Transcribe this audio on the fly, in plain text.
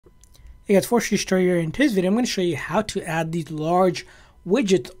Hey guys, for sure here in today's video, I'm going to show you how to add these large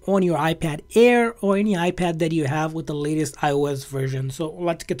widgets on your iPad Air or any iPad that you have with the latest iOS version. So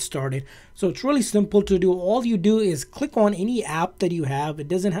let's get started. So it's really simple to do. All you do is click on any app that you have. It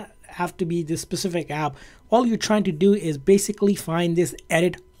doesn't have to be this specific app. All you're trying to do is basically find this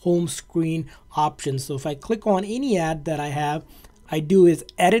edit home screen option. So if I click on any ad that I have, I do is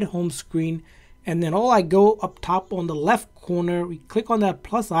edit home screen. And then I go up top on the left corner, we click on that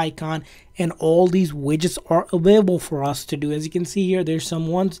plus icon, and all these widgets are available for us to do. As you can see here, there's some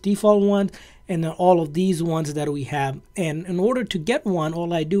ones, default ones, and then all of these ones that we have. And in order to get one,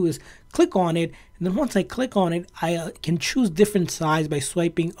 all I do is click on it. And then once I click on it, I can choose different size by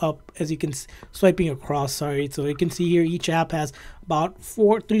swiping up, as you can swiping across, sorry. So you can see here, each app has about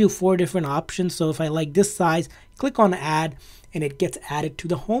 3 to 4 different options. So if I like this size, click on add, and it gets added to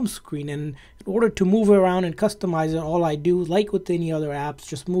the home screen. And in order to move it around and customize it, all I do, like with any other apps,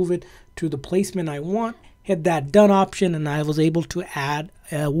 just move it to the placement I want, hit that done option, and I was able to add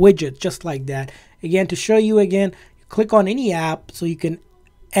a widget just like that. Again, to show you again, you click on any app so you can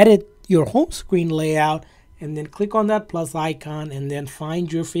edit your home screen layout, and then click on that plus icon, and then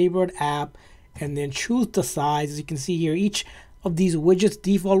find your favorite app, and then choose the size. As you can see here, each of these widgets,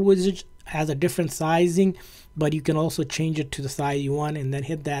 default widgets, has a different sizing, but you can also change it to the size you want, and then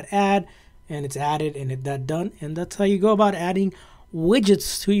hit that add, and it's added, and hit that done. And that's how you go about adding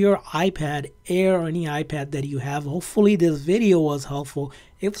widgets to your iPad Air or any iPad that you have. Hopefully this video was helpful.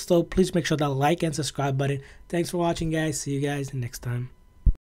 If so, please make sure to like and subscribe button. Thanks for watching, guys. See you guys next time.